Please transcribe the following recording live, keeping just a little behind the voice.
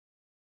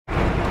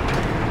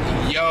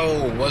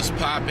Yo, what's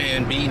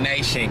poppin', B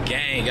Nation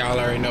gang? Y'all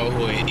already know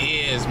who it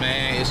is,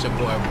 man. It's your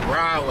boy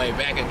Broadway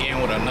back again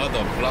with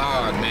another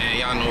vlog, man.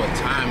 Y'all know what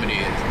time it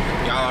is.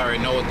 Y'all already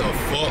know what the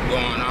fuck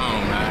going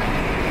on, man.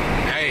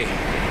 Hey,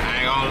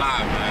 I ain't gonna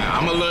lie, man.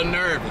 I'm a little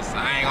nervous.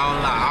 I ain't gonna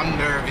lie. I'm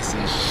nervous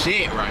as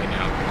shit right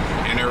now.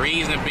 And the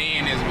reason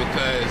being is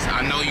because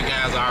I know you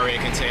guys already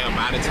can tell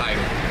by the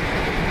title.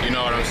 You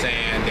know what I'm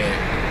saying?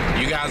 That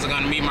you guys are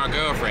gonna meet my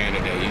girlfriend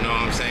today. You know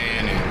what I'm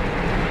saying? And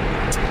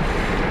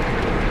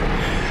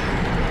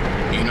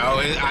you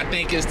know, I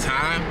think it's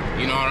time,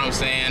 you know what I'm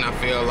saying? I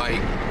feel like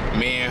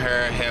me and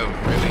her have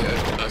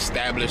really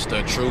established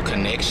a true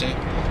connection,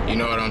 you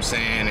know what I'm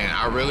saying? And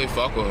I really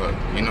fuck with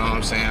her, you know what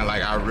I'm saying?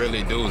 Like, I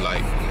really do.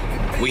 Like,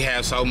 we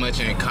have so much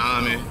in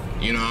common,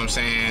 you know what I'm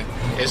saying?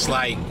 It's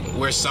like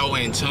we're so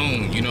in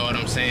tune, you know what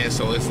I'm saying?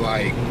 So it's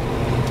like,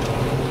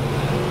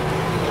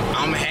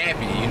 I'm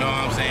happy, you know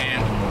what I'm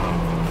saying?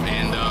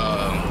 And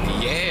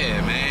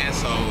yeah, man,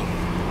 so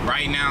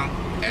right now,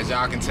 as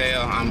y'all can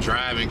tell, I'm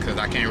driving because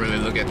I can't really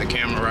look at the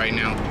camera right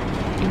now.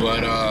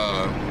 But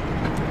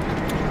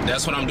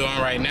that's what I'm doing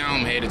right now.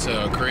 I'm headed to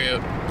her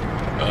crib.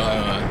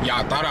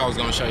 Y'all thought I was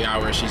gonna show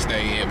y'all where she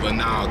stay at, but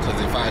nah,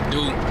 because if I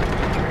do,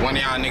 one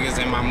of y'all niggas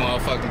in my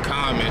motherfucking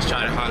comments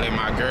try to holler at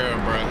my girl,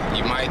 bro.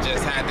 You might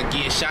just have to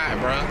get shot,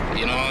 bro.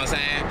 You know what I'm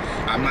saying?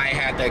 I might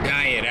have to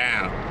gun you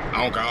down.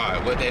 Oh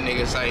God, what that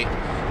nigga say?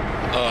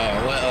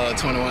 What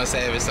 21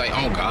 Savage say?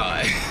 Oh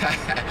God.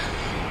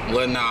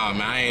 Well, nah,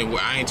 man,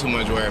 I ain't too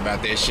much worried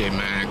about that shit,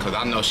 man, because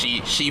I know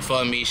she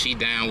for me, she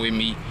down with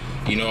me,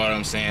 you know what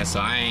I'm saying? So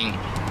I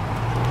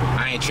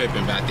ain't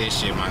tripping about that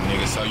shit, my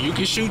nigga. So you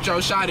can shoot your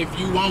shot if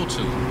you want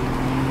to.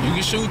 You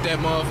can shoot that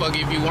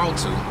motherfucker if you want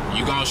to.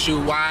 You gonna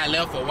shoot wide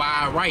left or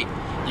wide right.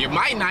 You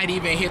might not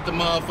even hit the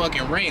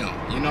motherfucking rim,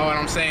 you know what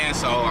I'm saying?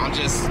 So I'm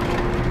just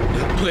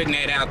putting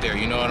that out there,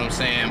 you know what I'm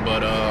saying?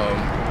 But,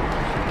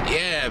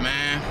 yeah,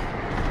 man.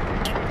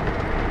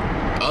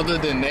 Other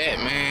than that,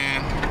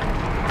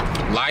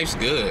 man, life's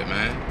good,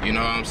 man. You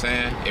know what I'm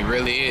saying? It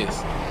really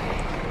is.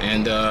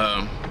 And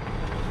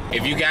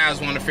if you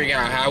guys want to figure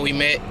out how we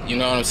met, you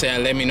know what I'm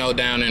saying, let me know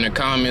down in the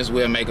comments.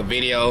 We'll make a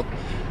video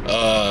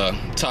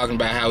talking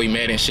about how we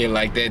met and shit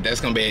like that. That's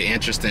gonna be an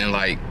interesting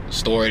like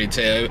story to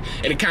tell.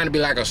 It'll kind of be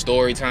like a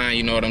story time,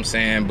 you know what I'm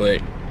saying?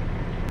 But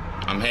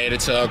I'm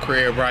headed to her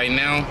crib right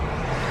now,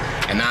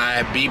 and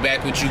I'll be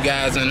back with you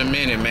guys in a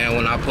minute, man,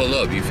 when I pull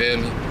up, you feel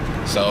me?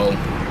 So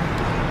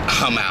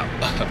I'm out.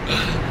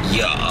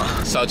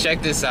 Yeah. So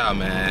check this out,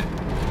 man.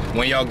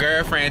 When your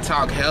girlfriend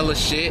talk hella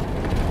shit,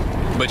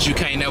 but you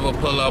can't never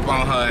pull up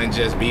on her and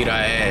just beat her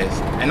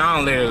ass. And I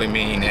don't literally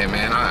mean that,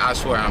 man. I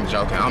swear I'm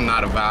joking. I'm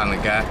not a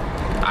violent guy.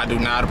 I do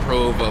not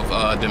approve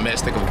of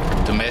domestic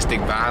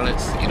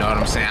violence. You know what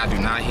I'm saying? I do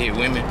not hit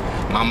women.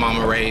 My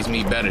mama raised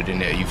me better than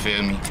that, you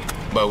feel me?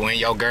 But when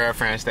your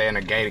girlfriend stay in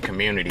a gated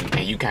community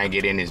and you can't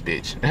get in this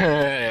bitch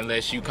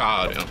unless you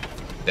call them,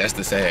 that's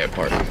the sad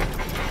part.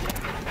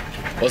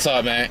 What's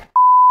up, man?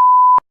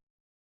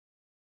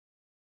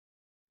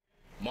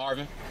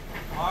 Marvin?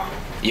 Marvin?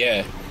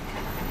 Yeah.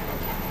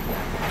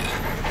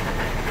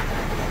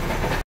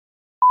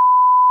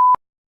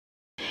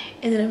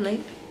 And then I'm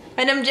like,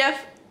 and I'm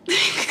Jeff.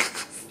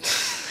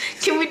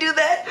 Can we do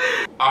that?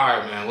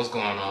 Alright, man, what's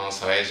going on?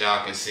 So as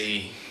y'all can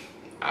see,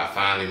 I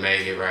finally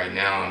made it right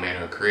now. I'm at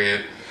her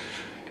crib.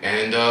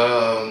 And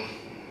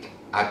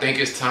I think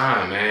it's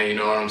time, man. You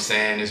know what I'm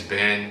saying? It's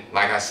been,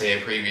 like I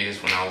said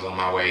previous when I was on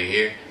my way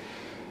here,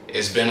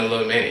 it's been a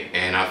little minute,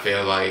 and I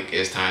feel like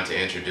it's time to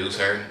introduce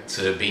her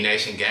to the B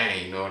Nation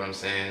gang, you know what I'm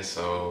saying?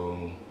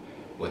 So,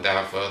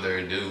 without further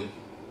ado,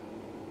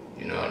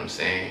 you know what I'm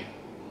saying?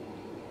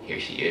 Here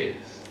she is.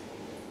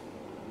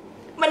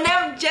 My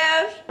name is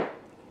Jeff.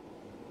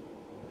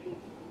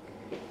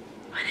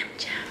 My name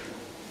is Jeff.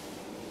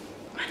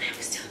 My name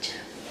is still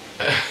Jeff.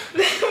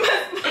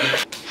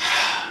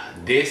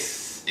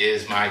 This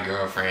is my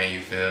girlfriend,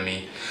 you feel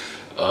me?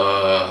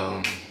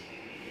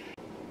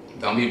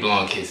 Don't be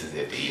blowing kisses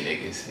at these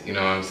niggas. You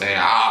know what I'm saying?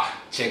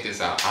 Check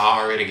this out. I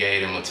already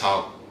gave them a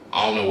talk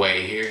on the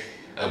way here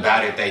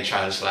about if they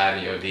try to slide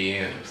in your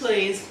DMs.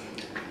 Please.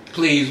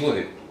 Please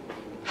what?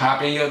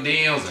 Hop in your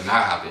DMs or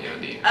not hop in your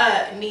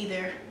DMs?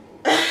 Neither.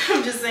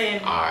 I'm just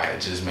saying.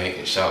 Alright, just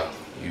making sure.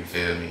 You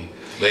feel me?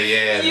 But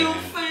yeah, you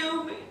man.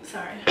 feel me?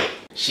 Sorry.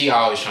 She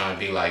always trying to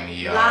be like me,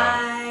 y'all.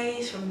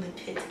 Lies from the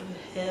pits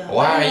of hell.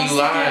 Why are you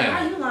lying?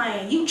 Why are you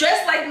lying? You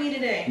dressed like me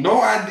today.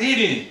 No, I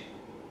didn't.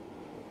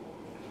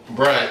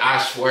 Bruh, I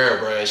swear,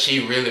 bruh,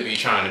 she really be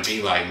trying to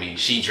be like me.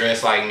 She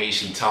dress like me,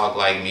 she talk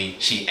like me,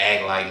 she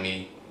act like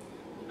me.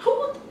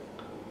 Who?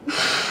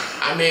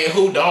 I mean,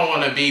 who don't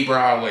want to be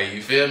Broadway,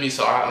 you feel me?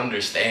 So I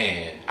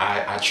understand.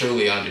 I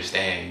truly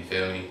understand, you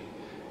feel me?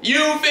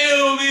 You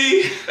feel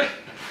me?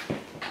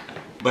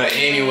 But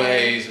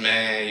anyways,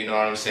 man, you know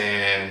what I'm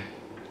saying?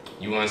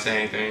 You want to say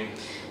anything?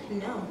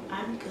 No,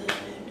 I'm good.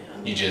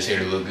 You just here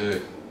to look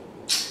good?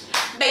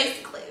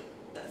 Basically.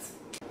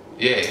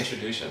 Yeah,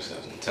 introduce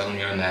yourself. Tell them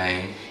your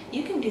name.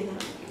 You can do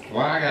that.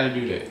 Why I gotta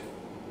do that?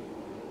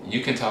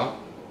 You can talk.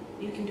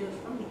 You can do it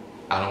for me.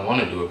 I don't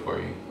want to do it for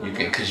you. You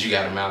can, cause you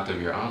got a mouth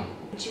of your own.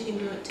 But you can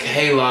do it too.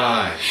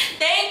 Kaylon.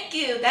 Thank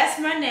you. That's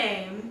my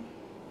name.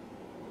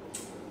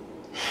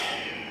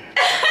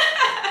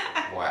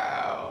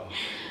 Wow.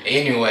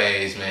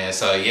 Anyways, man.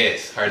 So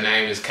yes, her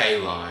name is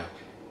Kaylon.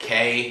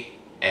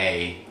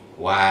 Kaylon.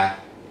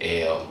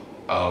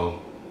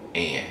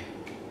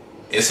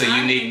 It's a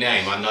unique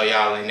name. I know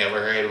y'all ain't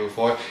never heard it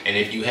before, and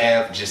if you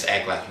have, just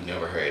act like you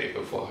never heard it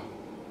before.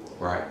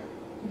 Right?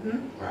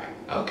 Right.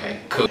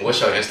 Okay. Cool.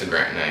 What's your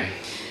Instagram name?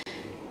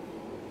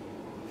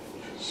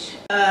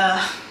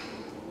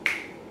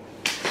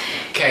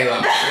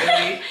 Kaylon.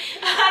 Really?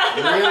 I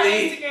don't know Really? my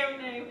Instagram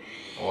name.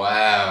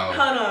 Wow.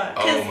 Hold on.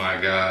 Oh my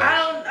God.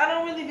 I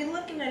don't really be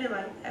looking at it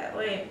like that.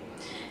 Wait.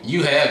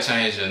 You have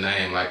changed your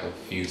name like a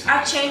few times.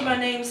 I've changed my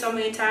name so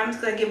many times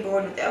because I get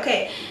bored with it.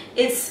 Okay,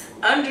 it's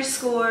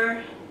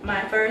underscore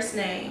my first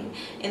name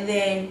and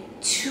then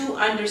 2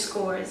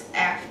 underscores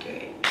after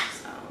it.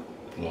 So.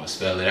 You want to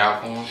spell it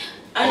out for him?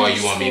 Or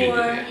you want me to do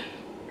that?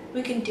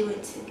 We can do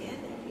it together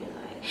if you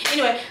like.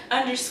 Anyway,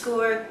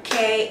 underscore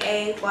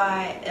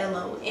KAYLON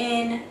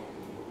 _,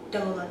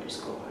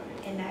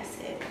 and that's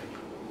it.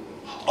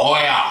 Oh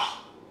yeah.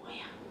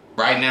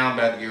 Right now I'm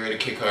about to get ready to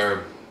kick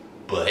her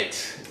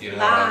butt. You know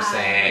what I'm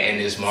saying? In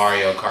this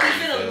Mario Kart, you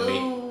You're feel gonna me?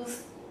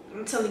 lose.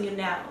 I'm telling you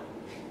now.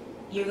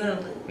 You're gonna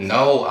lose.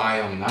 No, I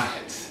am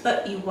not.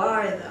 But you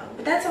are though.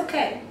 But that's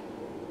okay.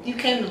 You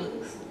came to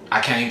lose.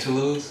 I came to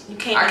lose. You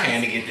came. I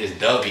came to get this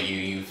W.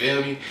 You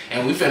feel me?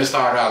 And we finna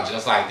start out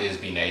just like this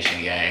B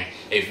Nation game.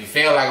 If you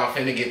feel like I'm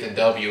finna get the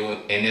W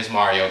in this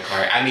Mario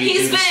Kart, I need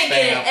you to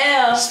spam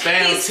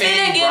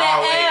Team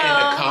Broadway in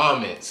the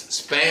comments.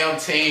 Spam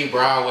Team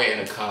Broadway in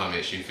the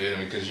comments. You feel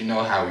me? Because you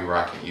know how we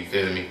rocking. You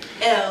feel me?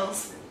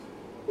 L's.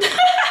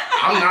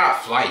 I'm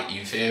not Flight,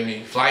 you feel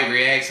me? Flight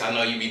Reacts, I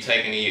know you be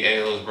taking these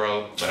L's,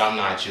 bro, but I'm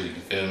not you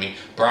feel me?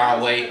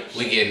 Broadway,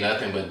 we get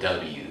nothing but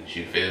W's,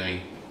 you feel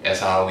me?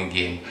 That's all we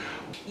getting.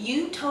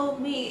 You told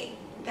me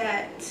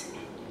that,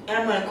 and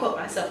I'm gonna quote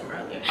myself from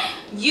earlier.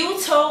 You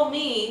told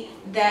me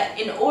that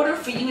in order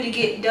for you to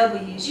get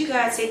W's, you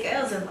gotta take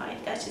L's in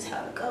life. That's just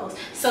how it goes.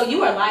 So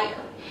you are a liar.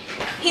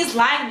 He's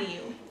lying to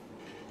you.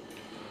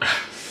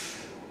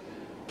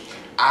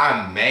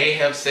 I may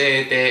have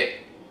said that,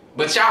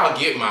 but y'all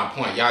get my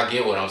point. Y'all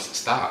get what I'm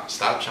saying.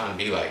 Stop trying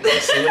to be like me.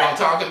 See what I'm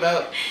talking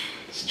about?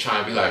 She's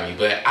trying to be like me.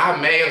 But I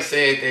may have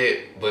said that,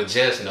 but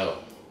just know,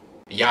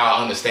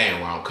 y'all understand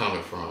where I'm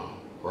coming from,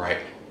 right?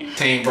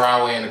 Team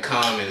Broadway in the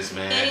comments,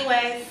 man.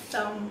 Anyway,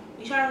 so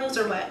you trying to lose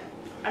or what?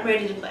 I'm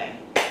ready to play.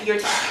 Your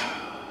time.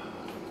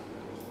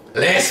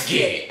 Let's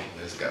get it.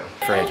 Let's go.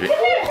 Frederick.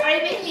 Are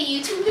you making a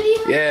YouTube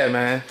video? Yeah,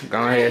 man.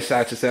 Go ahead and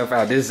shout yourself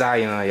out. This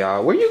Zion,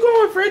 y'all. Where you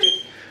going, Frederick?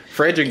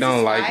 Frederick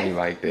don't like me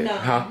like that. No.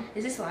 Huh?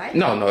 Is this live?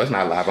 No, it's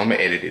not live. I'm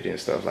gonna edit it and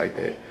stuff like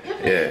that.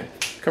 Yeah.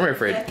 Come here,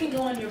 Frederick. I can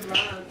go on your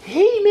vlog.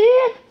 Hey,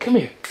 man. Come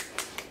here.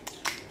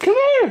 Come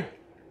here.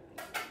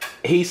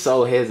 He's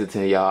so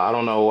hesitant, y'all. I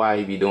don't know why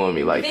he be doing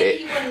me like Then that.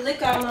 he want to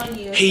lick out on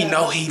you. He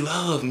know he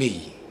love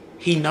me.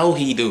 He know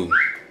he do.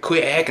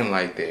 Quit acting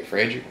like that,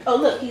 Frederick. Oh,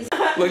 look. He's...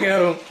 Look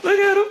at him. Look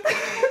at him.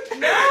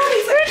 No,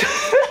 he's...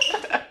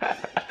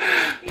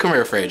 Come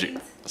here, Frederick.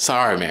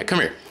 Sorry, man. Come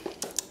here.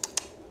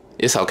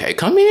 It's okay.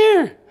 Come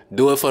here.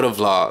 Do it for the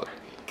vlog.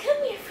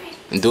 Come here,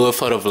 Frederick. Do it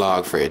for the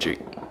vlog, Frederick.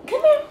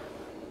 Come here.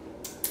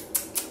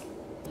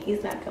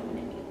 He's not coming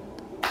at me.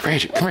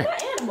 Frederick, come here.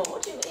 That's my animal.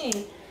 What you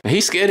mean?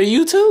 He's scared of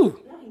you too.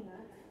 No, he's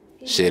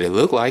not. Shit, it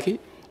look like it.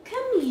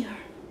 Come here.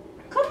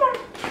 Come on.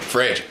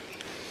 Frederick,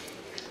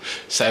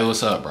 say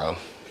what's up, bro.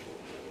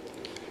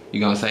 You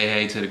gonna say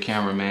hey to the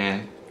camera,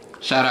 man?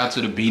 Shout out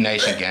to the B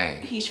Nation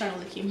gang. He's trying to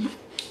lick you.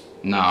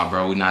 Nah,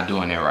 bro, we're not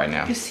doing that right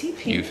now. Is he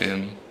peeing? You feel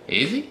me?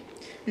 Is he?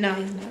 No,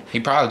 he's not. He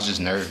probably just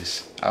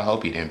nervous. I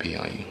hope he didn't pee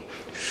on you.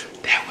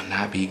 That would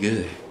not be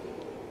good.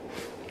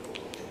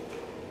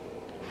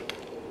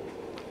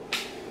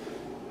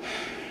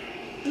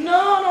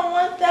 No, I don't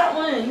want that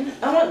one.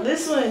 I want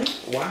this one.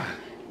 Why?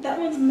 That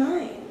one's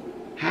mine.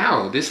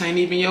 How? This ain't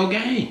even your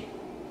game.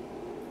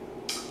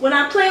 When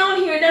I play on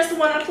here, that's the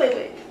one I play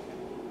with.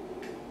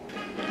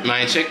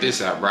 Man, check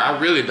this out, bro. I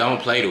really don't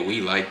play the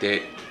Wii like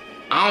that.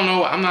 I don't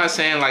know. I'm not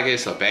saying like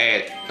it's a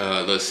bad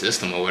little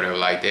system or whatever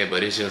like that,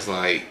 but it's just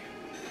like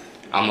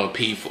I'm a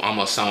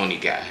Sony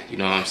guy. You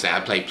know what I'm saying?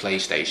 I play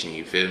PlayStation.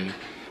 You feel me?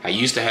 I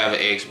used to have an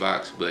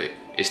Xbox, but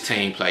it's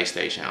Team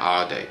PlayStation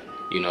all day.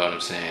 You know what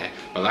I'm saying?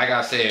 But like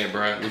I said,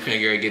 bro, we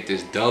finna get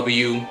this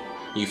W.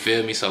 You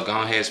feel me? So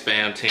go ahead,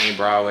 spam Team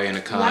Broadway in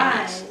the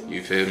comments. Lies.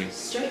 You feel me?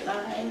 Straight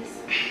lies.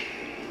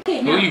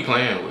 Okay, Who you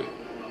playing with?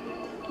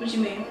 What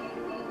you mean?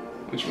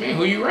 What you mean?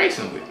 Who you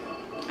racing with?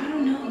 I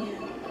don't know yet.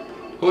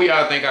 Who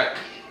y'all think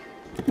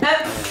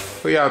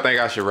Who y'all think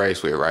I should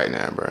race with right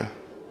now, bro?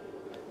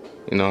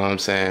 You know what I'm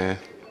saying?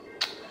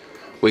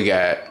 We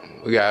got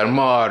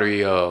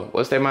Mario.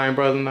 What's that my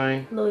brother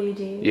name?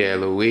 Luigi. Yeah,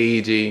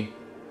 Luigi.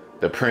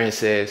 The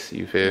princess.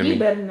 You feel me? You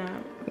better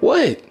not.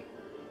 What?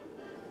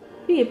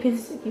 Be a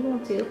princess if you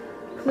want to.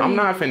 Please. I'm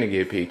not finna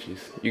get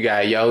Peaches. You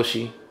got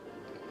Yoshi.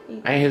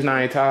 Ain't his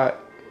name Todd?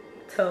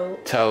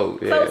 Toad.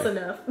 Toad, yeah. Close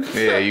enough.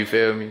 Yeah, you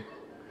feel me?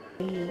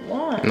 You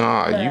want.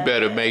 Nah, you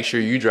better make sure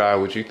you drive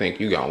what you think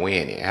you gonna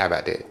win in. How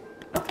about that?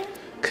 Okay.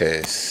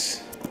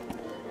 Cause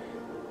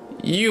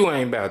you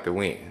ain't about to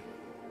win.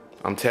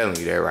 I'm telling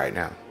you that right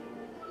now.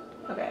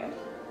 Okay.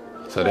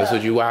 So that's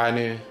what you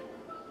riding in?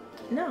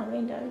 No, we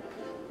ain't done.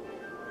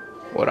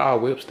 What all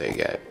whips they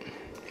got?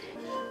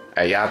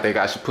 Hey, y'all think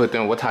I should put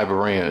them? What type of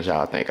rims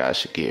y'all think I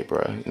should get,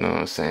 bro? You know what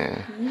I'm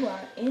saying? You are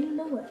in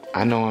the way.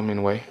 I know I'm in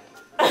the way.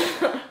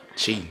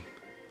 Cheating.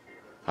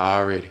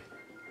 Already.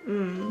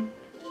 Nah,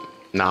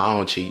 I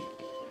don't cheat.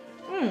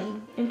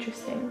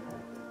 Interesting.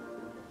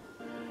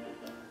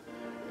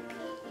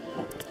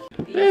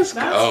 Let's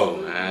go,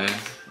 man.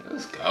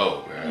 Let's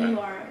go, bro. You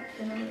are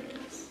in the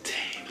race.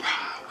 Team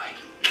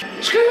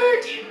Broadway.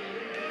 Skirt.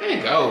 There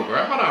you go,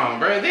 bro. Hold on,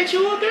 bro. Is that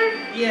you up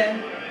there?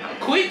 Yeah.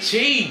 Quit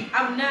cheating.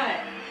 I'm not.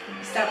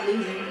 Stop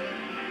losing.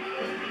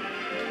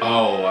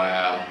 Oh,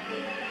 wow.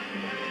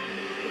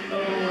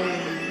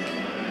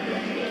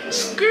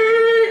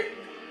 Skirt.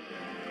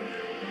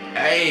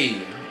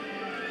 Hey.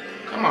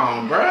 Come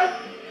on, bruh.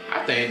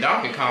 I think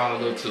Donkey Kong a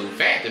little too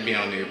fat to be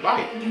on this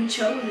bike. You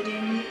chose it,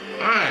 didn't you?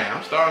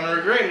 I'm starting to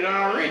regret it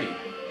already.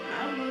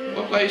 I would.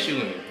 What place you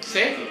in?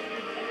 Second?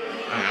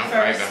 I'm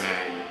right First.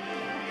 behind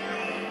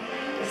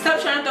you. Stop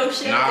trying to throw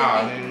shit Nah,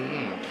 at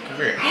me. come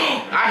here.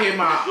 I hit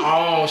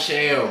my own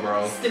shell,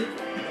 bro. Stupid.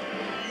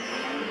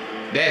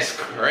 That's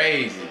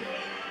crazy.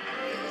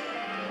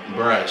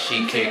 Bruh,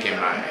 she kicking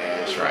my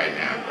ass right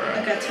now,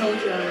 Like bruh. I told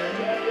you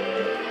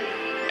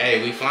already.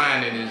 Hey, we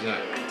flying in this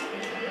junk.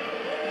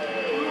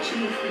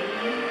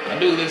 I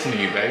do listen to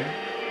you, baby.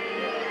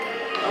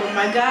 Oh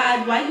my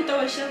God, why you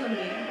throw a shell at me?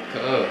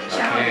 Cuz, I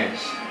can.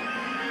 Childish.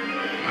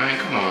 Man,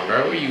 come on,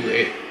 bro. Where you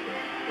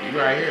at? You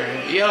right here,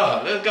 ain't you?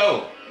 Yeah, let's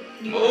go.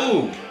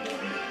 Move.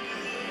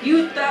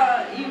 You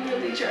thought you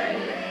really tried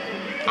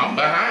it. I'm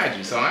behind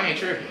you, so I ain't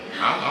tripping.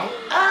 I'm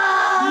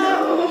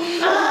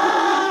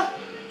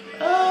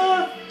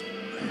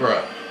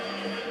Bruh.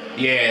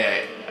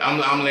 Yeah,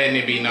 I'm letting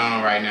it be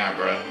known right now,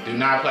 bruh. Do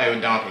not play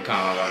with Donkey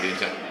Kong on this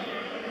jump.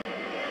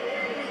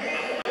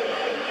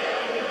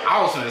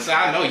 I was gonna say,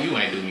 I know you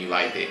ain't do me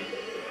like that.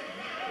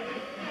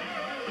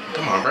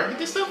 Come on, bro. Get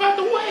this stuff out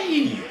the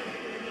way.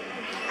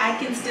 I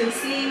can still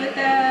see you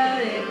without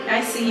it.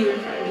 I see you in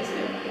front of me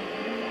too.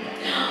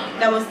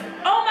 That was.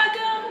 Oh my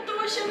God! Who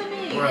threw a shell at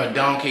me? Bruh,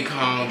 Donkey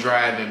Kong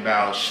driving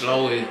about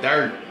slow as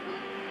dirt.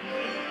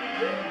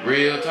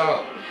 Real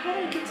talk. How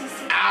did I get to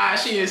sixth?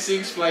 She in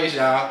 6th place,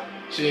 y'all.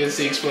 She in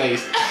 6th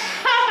place.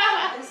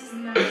 This is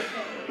not okay.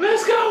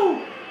 Let's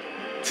go.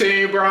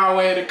 Team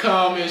Broadway in the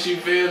comments, you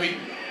feel me?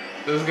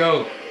 Let's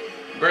go.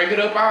 Break it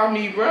up on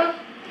me, bruh.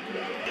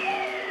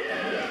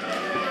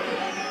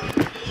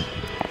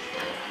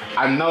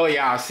 I know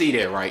y'all see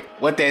that, right?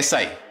 What that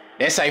say?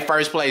 That say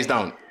 1st place,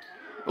 don't it?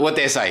 What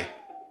that say?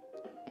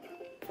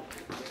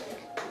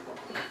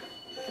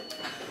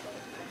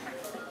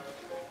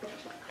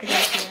 I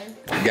got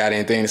you. Got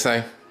anything to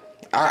say?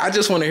 I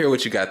just want to hear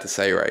what you got to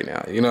say right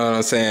now. You know what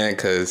I'm saying?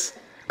 Because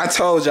I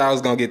told y'all I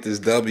was going to get this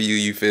W,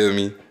 you feel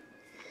me?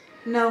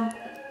 No,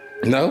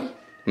 No?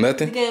 the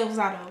Nothing? game was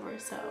not over,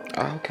 so.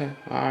 Oh, okay.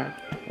 All right.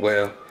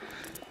 Well,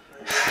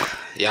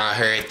 y'all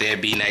heard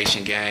that B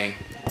Nation gang.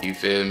 You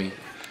feel me?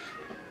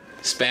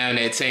 Spam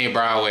that Team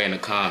Broadway in the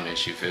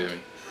comments. You feel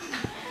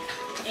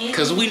me?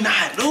 Cause we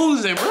not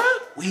losing, bro.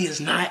 We is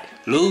not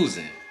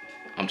losing.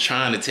 I'm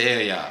trying to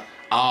tell y'all,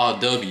 all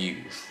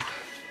W's.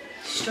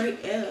 Straight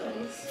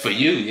L's. For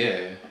you,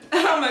 yeah.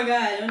 Oh my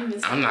God! Don't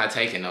even. I'm not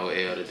taking no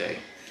L today.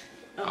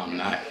 Oh. I'm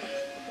not.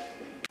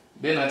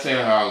 Didn't I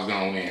tell her I was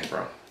gonna win,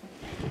 bro?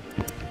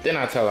 Didn't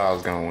I tell her I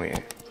was gonna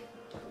win?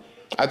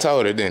 I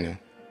told her, didn't I?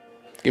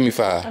 Give me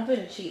 5. I'm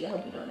finna cheat. I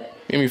hope you know that.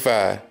 Give me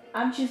 5.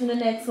 I'm choosing the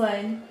next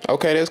one.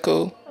 Okay, that's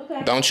cool.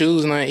 Okay. Don't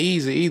choose nothing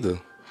easy either.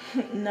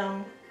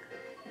 No.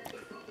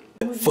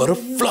 For the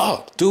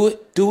vlog. Do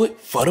it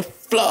for the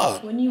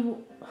vlog. When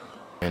you.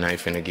 And I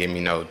ain't finna give me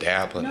no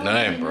dap or No,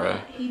 nothing, he bro.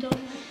 don't. He don't.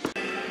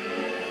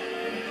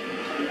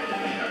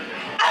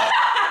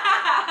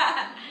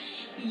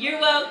 You're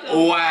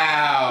welcome.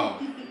 Wow.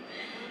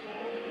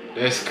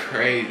 That's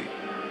crazy.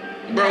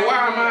 Bro,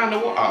 why am I in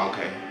the water? Oh,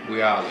 okay.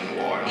 We all in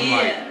the water. I'm Yeah.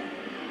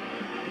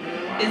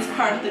 like, It's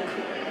part of the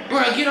course.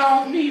 bro, get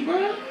off me,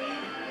 bro.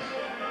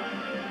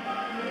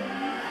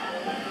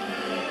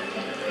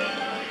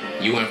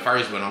 You went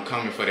first, but I'm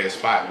coming for that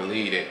spot.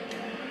 Believe it.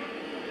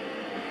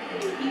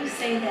 You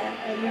say that,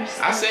 but you're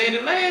still. I said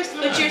it last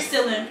time. But you're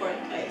still in fourth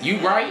place. You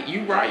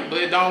right,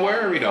 but don't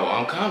worry though.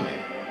 I'm coming.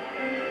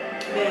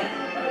 Yeah.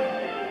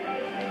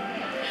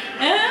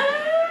 Ah!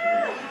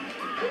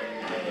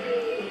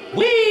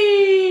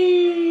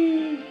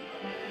 Whee!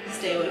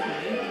 Stay away from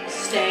me.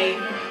 Stay.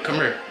 Come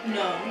here.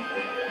 No.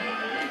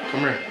 Come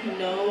here.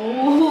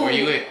 No. Where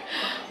you at?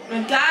 Oh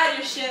my God,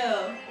 your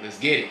shell. Let's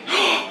get it.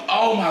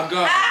 Oh my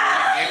God.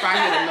 Ah! If I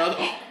hit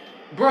another.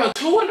 Bro,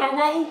 2 in a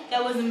row?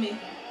 That wasn't me.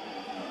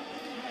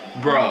 I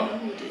don't Bro, know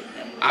who did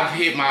that. I've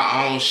hit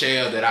my own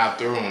shell that I've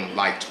thrown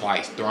like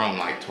twice.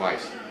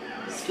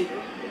 Stupid.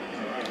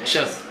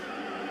 Shut up.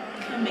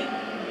 Can make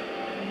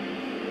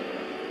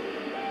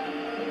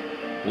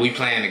We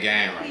playing the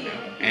game right now.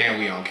 And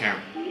we on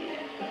camera.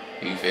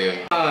 You feel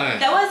me?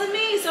 That wasn't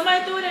me.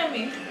 Somebody threw it at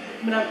me.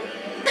 But I'm...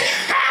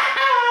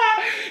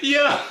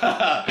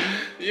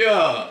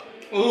 Yeah.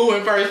 Who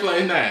in first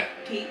place now?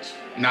 Peach.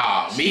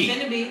 Nah, me. She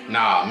finna be.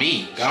 Nah,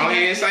 me. Go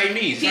ahead and say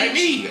me. Say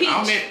me.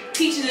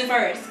 Peach is in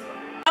first.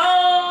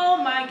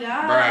 Oh my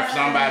God. Bruh, if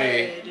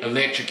somebody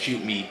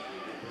electrocute me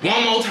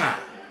one more time.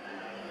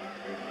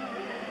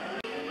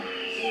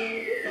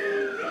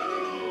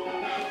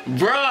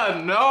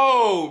 Bruh,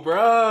 no,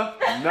 bruh.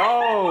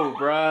 No,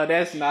 bruh.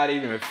 That's not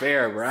even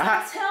fair, bruh.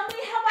 Tell me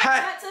how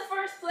I got to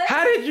first place.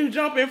 How did you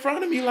jump in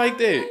front of me like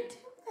that?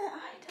 I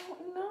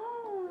don't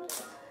know.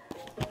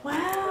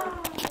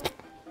 Wow.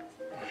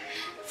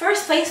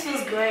 First place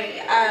was great.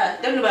 I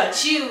don't know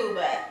about you,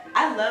 but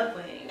I love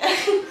winning.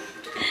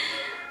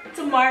 It's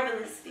a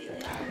marvelous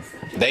feeling,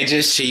 honestly. They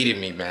just cheated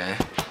me, man.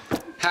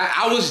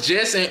 I was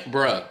just in,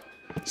 bruh.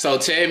 So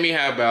tell me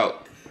how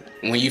about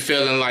when you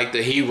feeling like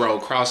the hero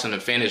crossing the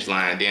finish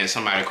line, then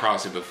somebody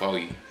cross it before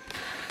you.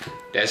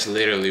 That's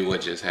literally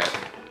what just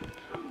happened.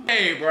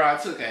 Hey, bro, I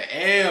took an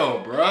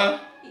L, bruh.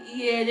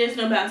 Yeah, there's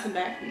no bouncing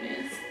back from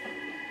this.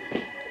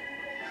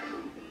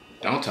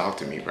 Don't talk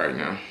to me right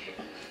now.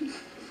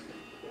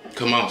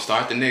 Come on,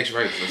 start the next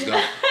race. Let's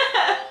go.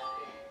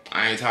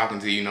 I ain't talking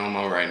to you no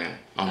more right now.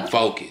 I'm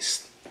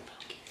focused.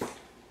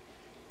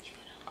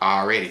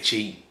 I already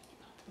cheating.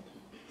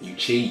 You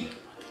cheating.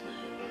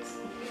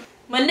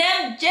 My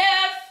name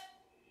Jeff.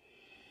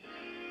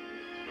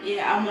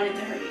 Yeah, I wanted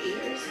to hurt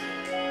your ears.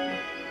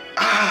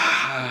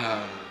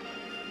 Ah.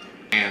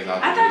 Hands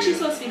off I the thought wheel. you were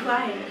supposed to be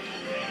quiet.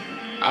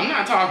 I'm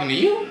not talking to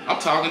you. I'm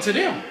talking to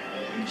them.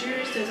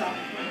 You're still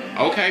talking.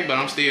 Okay, but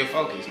I'm still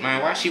focused.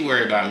 Man, why she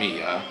worried about me,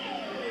 y'all?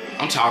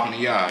 I'm talking to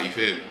y'all, you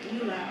feel me?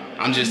 You loud.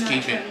 I'm just not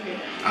keeping, trying to hear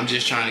that. I'm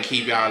just trying to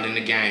keep y'all in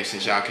the game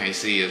since y'all can't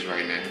see us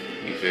right now.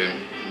 You feel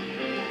me?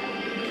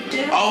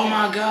 Jeff, Oh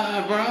my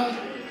God, bro.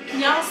 can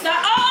y'all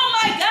stop? Oh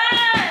my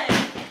God!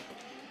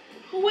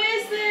 Who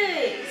is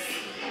this?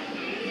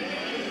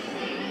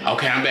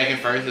 Okay, I'm back in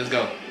first. Let's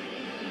go.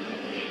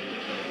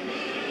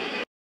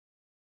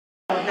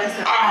 Oh, that's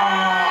not.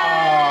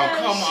 Oh,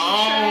 come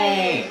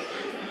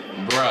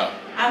on. Bruh.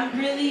 I'm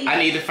really. I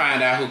need to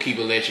find out who keep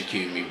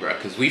electrocuting me, bruh.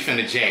 Because we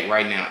finna jack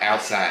right now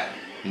outside.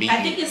 Meet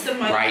I think it's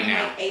somebody right in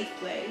now. like 8th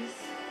place.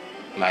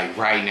 Like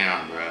right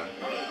now, bruh.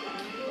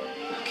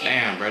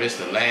 Damn, bro, this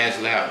the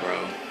last lap,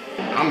 bro.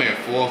 I'm in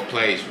 4th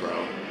place,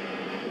 bro.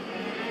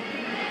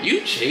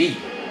 You cheat.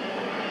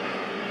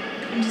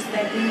 I'm just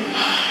that good.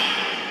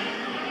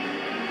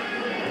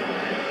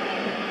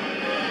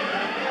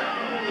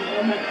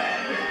 Oh my God.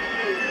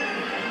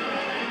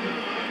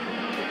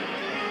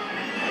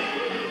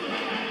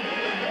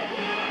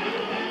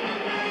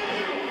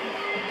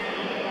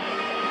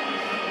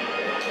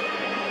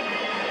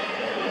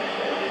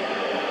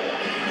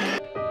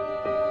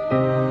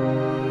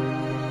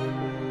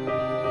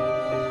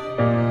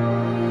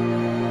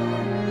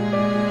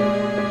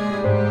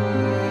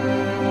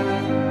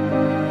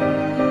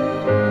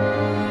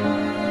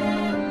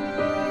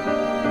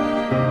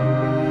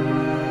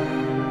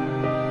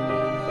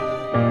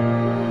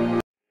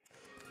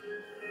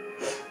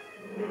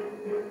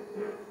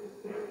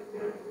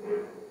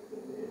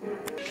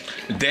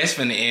 That's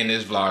finna end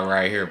this vlog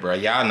right here, bro.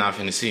 Y'all not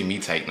finna see me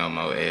take no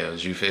more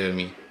L's, you feel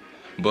me?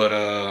 But,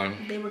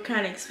 They were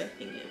kind of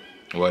expecting it.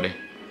 what? I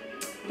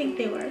think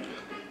they were.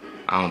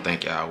 I don't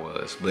think y'all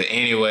was. But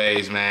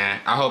anyways, man,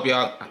 I hope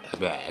y'all...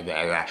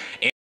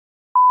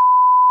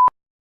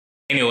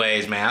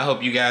 Anyways, man, I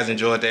hope you guys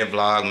enjoyed that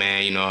vlog,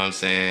 man. You know what I'm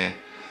saying?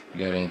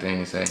 You got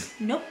anything to say?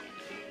 Nope.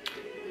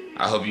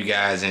 I hope you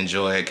guys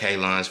enjoyed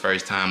Kaylon's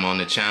first time on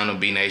the channel,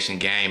 B Nation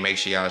Gang. Make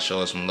sure y'all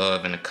show us some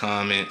love in the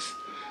comments.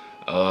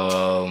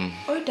 Or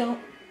don't.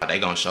 They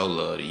gonna show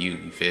love to you,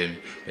 you feel me?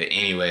 But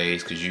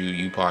anyways, cause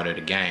you part of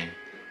the game,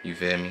 you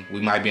feel me?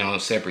 We might be on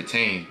separate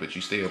teams, but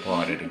you still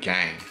part of the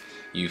game,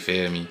 you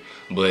feel me?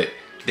 But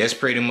that's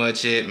pretty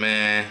much it,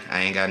 man.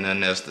 I ain't got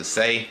nothing else to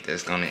say.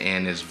 That's gonna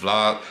end this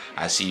vlog.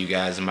 I see you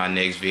guys in my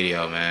next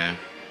video, man.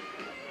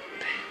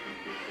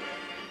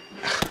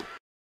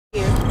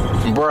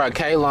 Bruh,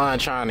 Kaylon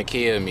trying to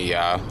kill me,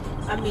 y'all.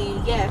 I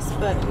mean, yes,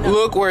 but no.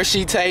 Look where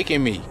she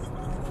taking me.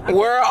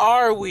 Where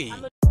are we?